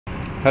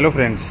Hello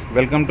friends,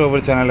 welcome to our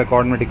channel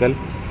Accord Medical.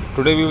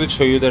 Today we will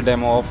show you the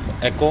demo of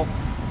Echo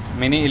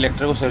Mini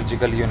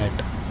Electrosurgical Unit.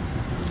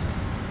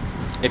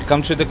 It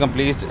comes with the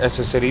complete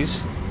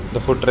accessories, the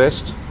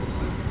footrest,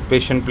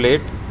 patient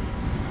plate,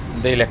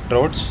 the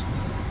electrodes,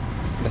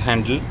 the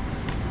handle.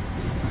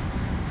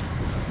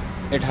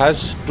 It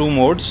has two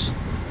modes,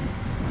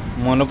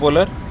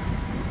 monopolar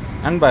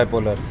and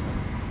bipolar.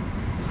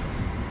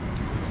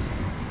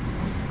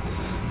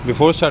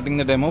 Before starting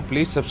the demo,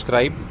 please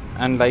subscribe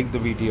and like the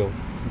video.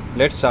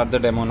 Let's start the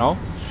demo now.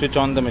 Switch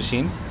on the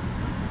machine.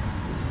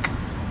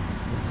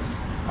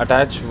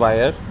 Attach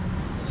wire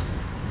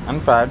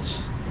and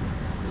pads.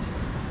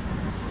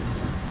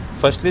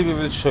 Firstly, we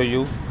will show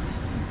you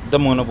the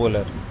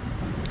monopolar.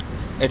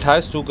 It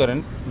has two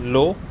current,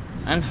 low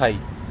and high,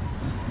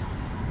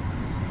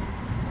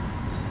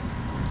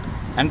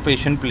 and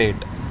patient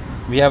plate.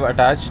 We have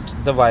attached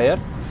the wire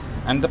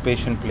and the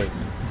patient plate.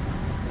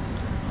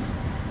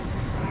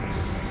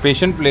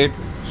 Patient plate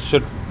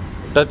should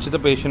touch the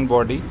patient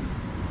body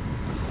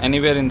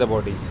anywhere in the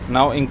body.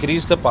 Now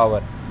increase the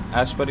power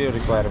as per your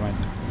requirement.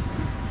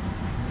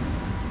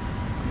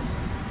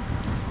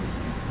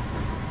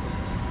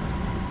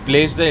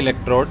 Place the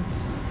electrode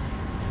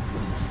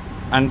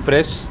and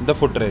press the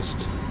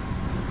footrest.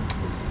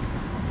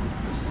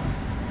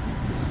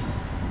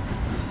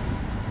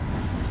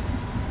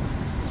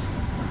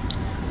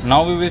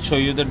 Now we will show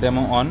you the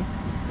demo on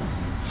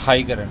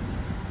high current.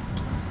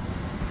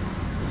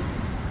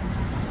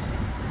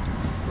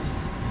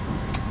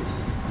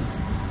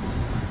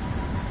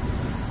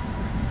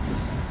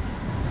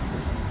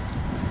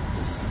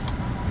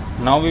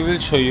 Now we will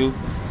show you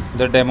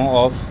the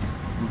demo of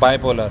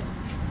bipolar.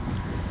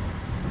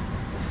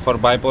 For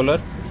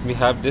bipolar, we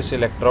have this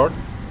electrode.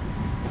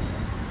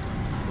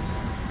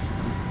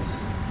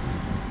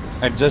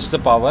 Adjust the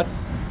power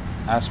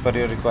as per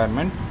your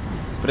requirement.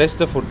 Press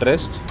the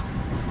footrest.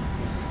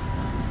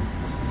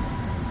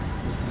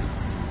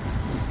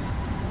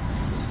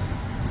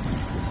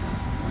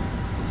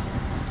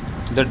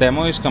 The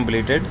demo is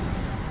completed.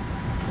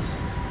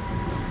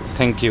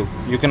 Thank you.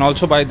 You can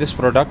also buy this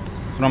product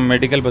from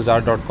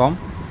medicalbazzar.com.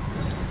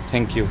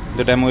 Thank you.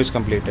 The demo is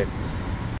completed.